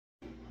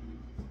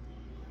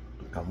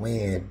I'm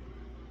wearing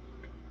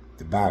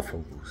the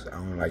bifocals. I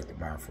don't like the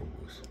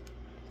bifocals.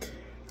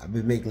 I've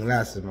been making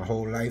glasses my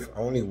whole life. I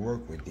only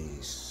work with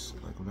these.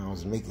 Like when I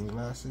was making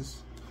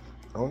glasses,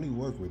 I only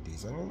work with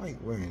these. I don't like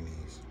wearing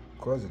these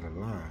because of the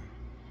line.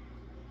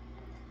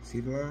 See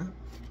the line?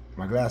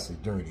 My glasses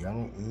dirty. I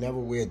don't never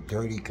wear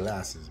dirty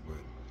glasses, but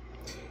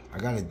I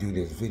gotta do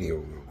this video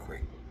real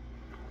quick.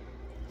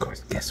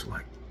 Because guess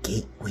what?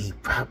 Gateway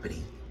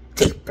Property,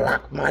 they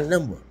blocked my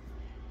number.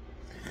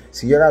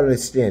 See, you gotta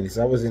understand this.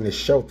 I was in the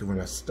shelter when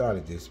I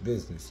started this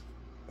business.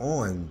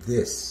 On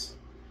this,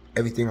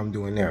 everything I'm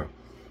doing now,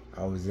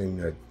 I was in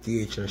the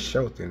DHS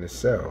shelter in the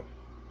cell.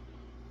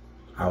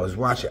 I was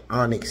watching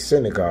Onyx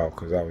Synagogue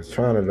because I was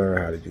trying to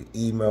learn how to do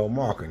email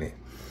marketing.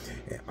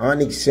 And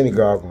Onyx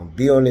Synagogue gonna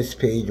be on this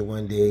page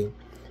one day,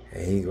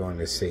 and he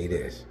gonna say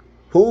this: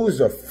 who's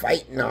a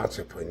fighting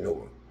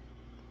entrepreneur?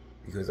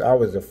 Because I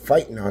was a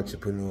fighting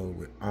entrepreneur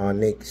with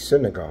Onyx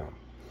Synagogue.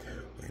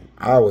 And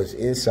I was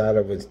inside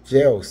of a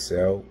jail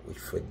cell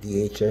for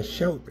DHS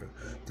shelter,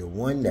 the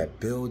one that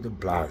Bill de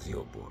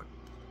Blasio bought.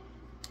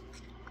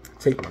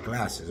 Take my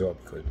glasses off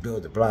because Bill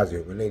de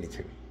Blasio related to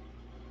me.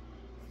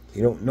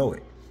 You don't know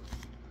it.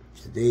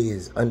 Today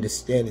is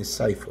Understanding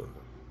Cipher,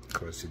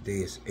 because today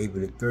is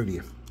April the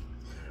 30th.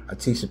 I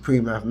teach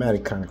Supreme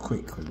Mathematics kind of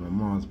quick because my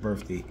mom's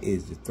birthday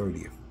is the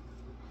 30th.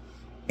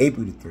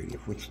 April the 30th,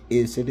 which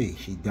is today.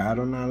 She died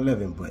on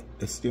 9/11, but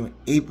it's still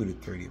April the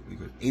 30th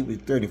because April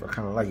the 30th, I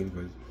kind of like it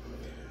because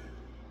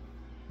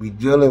we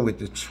dealing with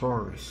the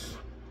Taurus,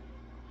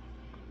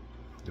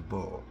 the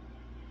bull.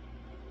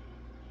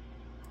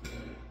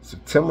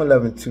 September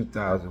 11,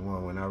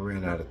 2001, when I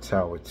ran out of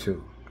Tower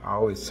 2, I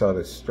always tell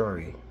this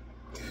story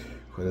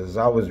because as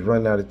I was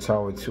running out of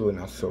Tower 2 and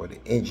I saw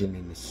the engine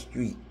in the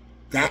street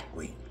that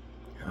way,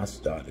 I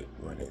started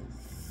running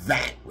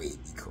that way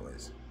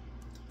because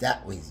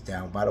that way's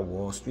down by the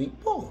Wall Street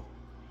Bull.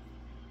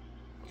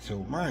 So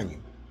mind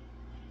you,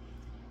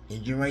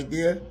 engine right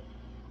there,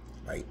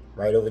 like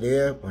right over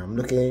there where I'm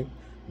looking,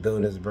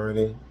 buildings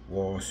burning,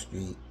 Wall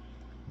Street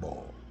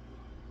Bull.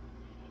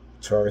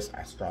 Taurus,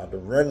 I started to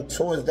run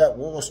towards that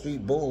Wall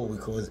Street Bull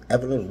because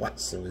Evelyn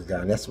Watson was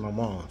down. That's my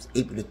mom's.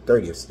 April the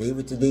 30th. Stay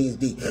with today's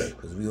date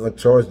because we went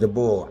towards the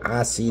bull.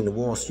 I seen the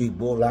Wall Street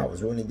Bull. I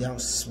was running down,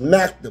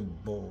 smacked the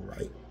bull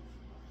right.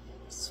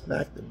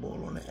 Smacked the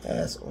bull on the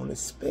ass on the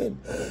spin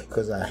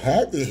because I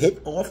had to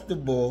hit off the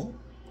bull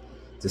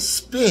to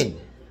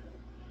spin.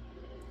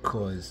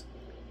 Because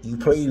you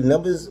play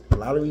numbers,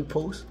 lottery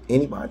post,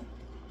 anybody?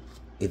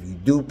 If you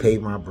do pay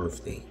my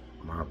birthday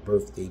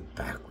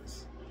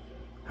backwards.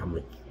 I'm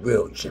a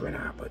real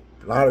Gemini, but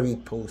lottery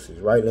post is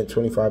right on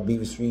 25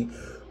 Beaver Street,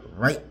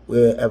 right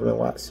where Evelyn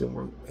Watson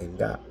worked, and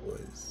that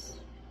was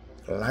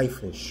the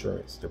life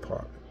insurance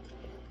department.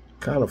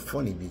 Kind of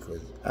funny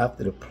because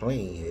after the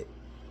plane hit,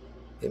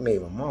 it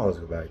made my moms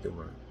go back to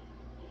work.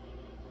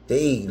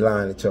 They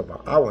lined and talk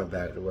about I went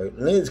back to work.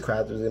 Lynn's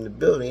craft was in the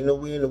building. Ain't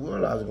nowhere in the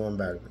world I was going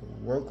back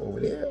to work over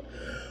there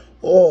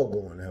or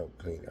going to help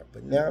clean up.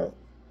 But now,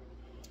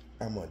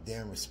 I'm a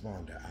damn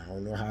responder. I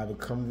don't know how to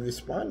become a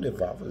responder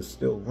if I was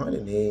still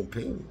running. They ain't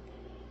paying me.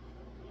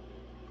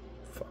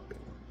 Fucking.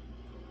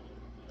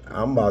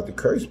 I'm about to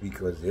curse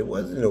because there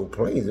wasn't no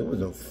planes. There was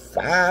no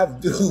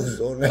 5 dudes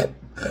on that.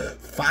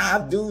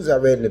 5 dudes I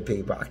read in the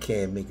paper. I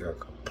can't make a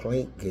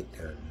complaint, get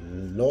the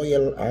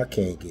lawyer. I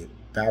can't get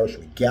Barrish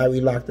with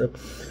Gary locked up.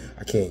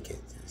 I can't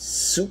get the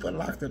super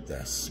locked up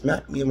that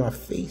smacked me in my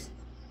face.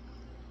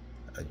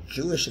 A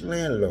Jewish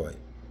landlord.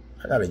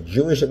 I got a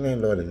Jewish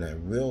landlord and a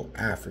real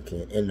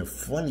African. And the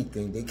funny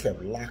thing, they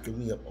kept locking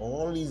me up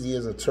all these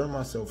years. I turned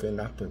myself in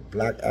and I put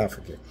Black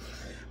African.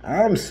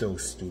 I'm so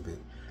stupid.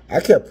 I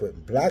kept putting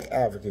Black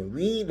African,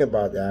 reading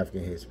about the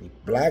African history.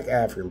 Black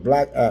African,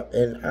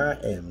 and I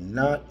am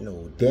not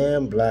no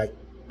damn Black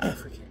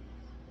African.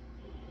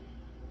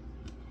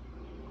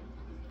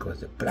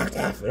 Because the Black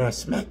African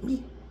smacked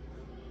me,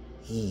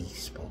 he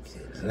spoke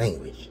this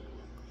language.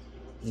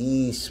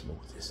 He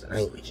spoke this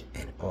language.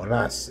 And all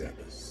I said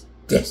is,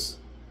 this.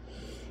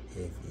 If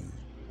you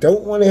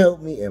don't want to help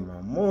me and my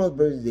mom's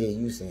birthday,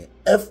 you saying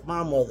F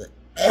my mother,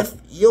 F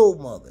your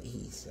mother.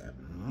 He said,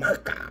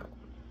 mark out.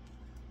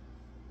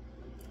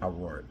 I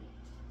roared.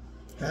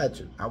 Had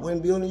to. I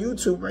wouldn't be on the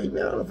YouTube right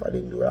now if I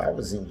didn't do it. I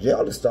was in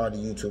jail to start the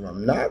YouTube.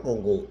 I'm not going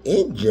to go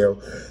in jail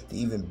to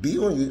even be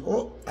on YouTube.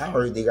 Oh, I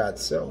heard they got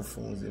cell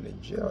phones in the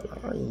jail.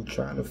 I ain't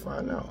trying to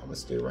find out. I'm going to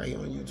stay right here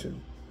on YouTube.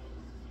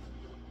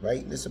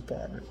 Right in this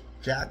apartment.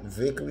 Jack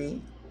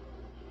Vickery.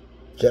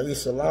 Jerry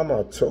Salama,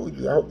 I told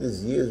you, I hope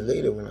this years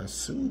later when I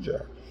sued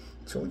y'all.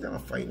 I told you I'm a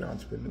fighting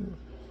entrepreneur.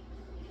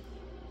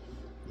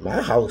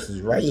 My house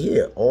is right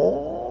here.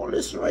 All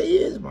this right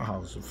here is my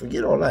house. So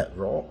forget all that.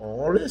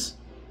 All this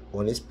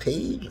on this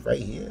page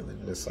right here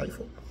with the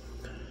cipher.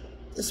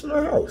 It's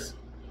my house.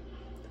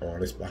 All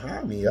this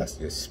behind me, that's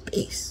just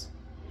space.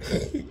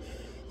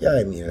 Yeah,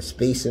 I mean, a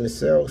space in the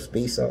cell,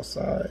 space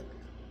outside.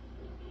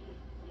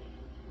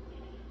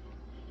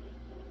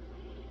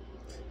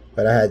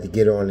 But I had to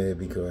get on there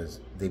because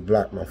they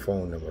blocked my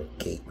phone number,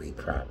 Gateway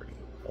Property,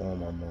 on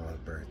my mom's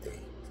birthday.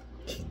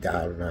 She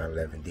dialed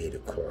 911, did the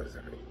cause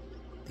of it.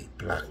 They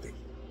blocked it.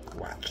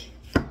 Watch.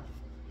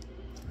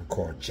 I'm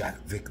called Jack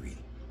Vickery.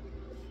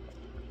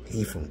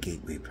 He from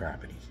Gateway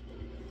Properties.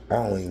 I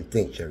don't even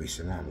think Jerry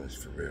Salama is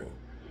for real.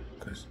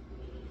 Because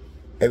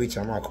every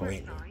time I call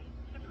him,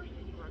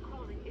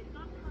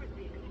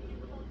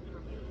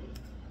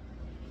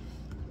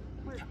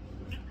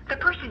 the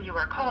person you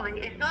are calling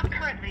is not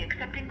currently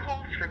accepting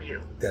calls from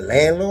you. The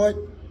landlord?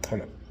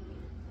 Hold on.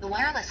 The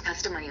wireless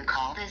customer you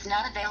called is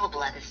not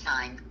available at this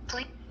time.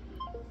 Please.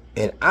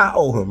 And I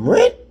owe him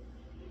rent?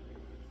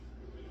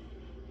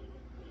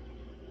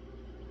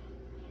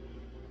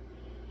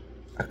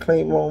 I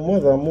claimed my own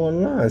mother. I'm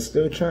online,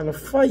 still trying to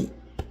fight.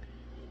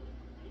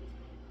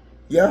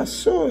 Y'all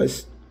saw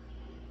it.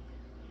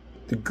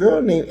 The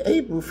girl named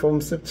April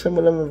from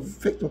September 11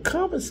 Victim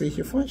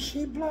Compensation Fund,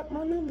 she blocked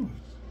my number.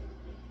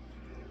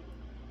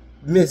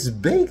 Miss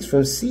Banks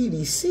from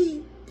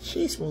CDC,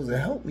 she's supposed to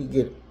help me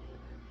get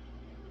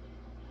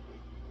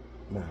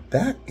my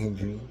back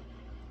injury,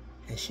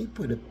 and she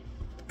put a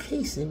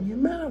case in me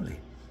in Maryland.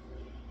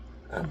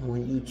 I'm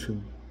on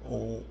YouTube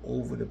all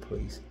over the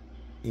place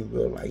in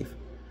real life.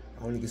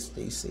 I only can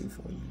stay safe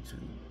on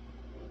YouTube.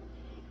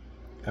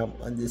 I'm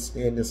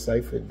understanding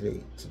cipher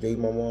today. Today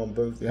my mom's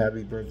birthday.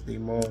 Happy birthday,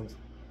 moms.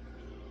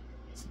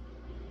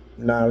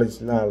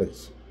 Knowledge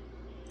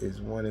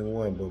is 1 and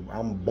 1, but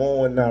I'm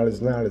born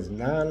knowledge.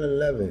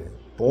 9/11.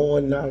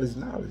 Born knowledge.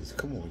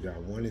 Come on, y'all.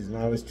 1 is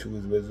knowledge, 2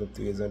 is wisdom,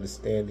 3 is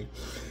understanding.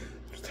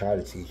 I'm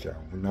tired to teach y'all.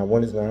 Now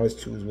 1 is knowledge,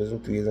 2 is wisdom,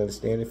 3 is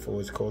understanding,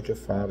 4 is culture,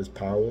 5 is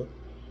power,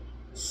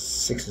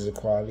 6 is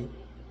equality,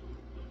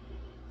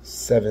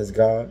 7 is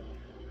God,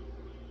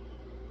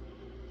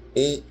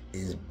 8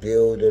 is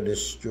build or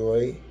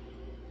destroy.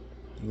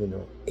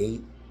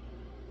 8.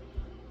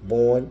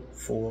 Born,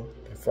 4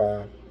 and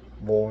 5.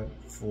 Born,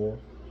 4.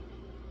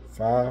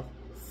 5,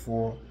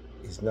 4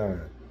 is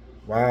 9.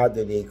 Why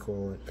do they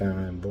call it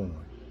 9 born?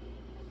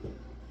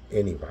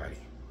 Anybody.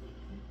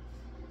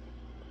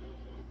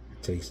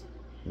 It takes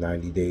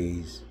 90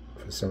 days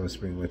for summer,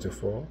 spring, winter,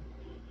 fall.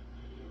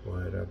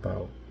 What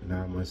about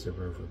 9 months to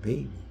birth a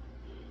baby?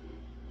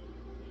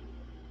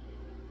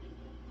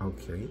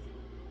 Okay.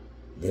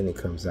 Then it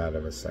comes out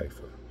of a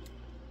cipher.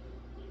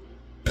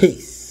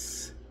 Peace.